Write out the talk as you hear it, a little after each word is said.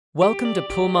Welcome to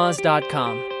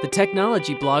Poolmoz.com, the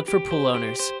technology blog for pool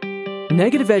owners.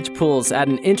 Negative edge pools add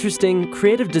an interesting,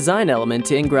 creative design element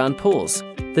to in-ground pools.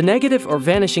 The negative or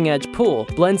vanishing edge pool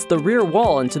blends the rear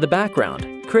wall into the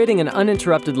background, creating an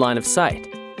uninterrupted line of sight.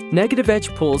 Negative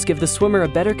edge pools give the swimmer a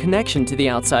better connection to the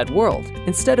outside world,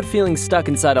 instead of feeling stuck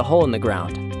inside a hole in the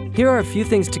ground. Here are a few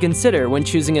things to consider when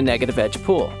choosing a negative edge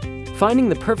pool. Finding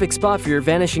the perfect spot for your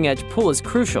vanishing edge pool is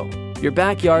crucial. Your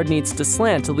backyard needs to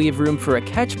slant to leave room for a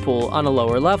catch pool on a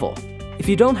lower level. If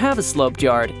you don't have a sloped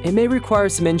yard, it may require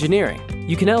some engineering.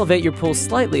 You can elevate your pool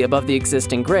slightly above the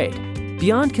existing grade.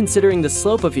 Beyond considering the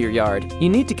slope of your yard, you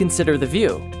need to consider the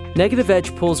view. Negative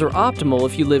edge pools are optimal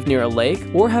if you live near a lake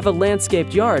or have a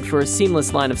landscaped yard for a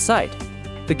seamless line of sight.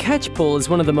 The catch pool is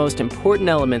one of the most important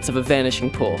elements of a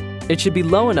vanishing pool. It should be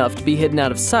low enough to be hidden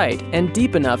out of sight and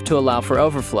deep enough to allow for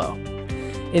overflow.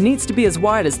 It needs to be as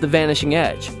wide as the vanishing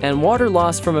edge, and water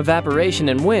loss from evaporation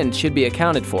and wind should be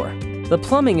accounted for. The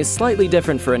plumbing is slightly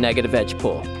different for a negative edge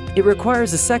pool. It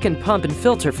requires a second pump and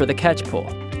filter for the catch pool.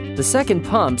 The second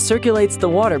pump circulates the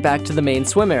water back to the main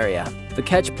swim area. The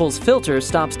catch pool's filter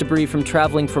stops debris from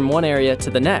traveling from one area to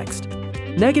the next.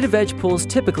 Negative edge pools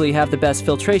typically have the best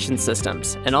filtration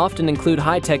systems and often include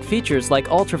high-tech features like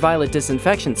ultraviolet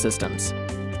disinfection systems.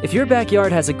 If your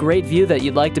backyard has a great view that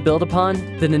you'd like to build upon,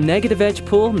 then a negative edge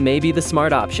pool may be the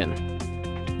smart option.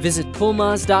 Visit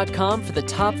Poolmoz.com for the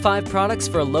top 5 products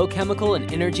for a low chemical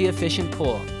and energy efficient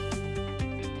pool.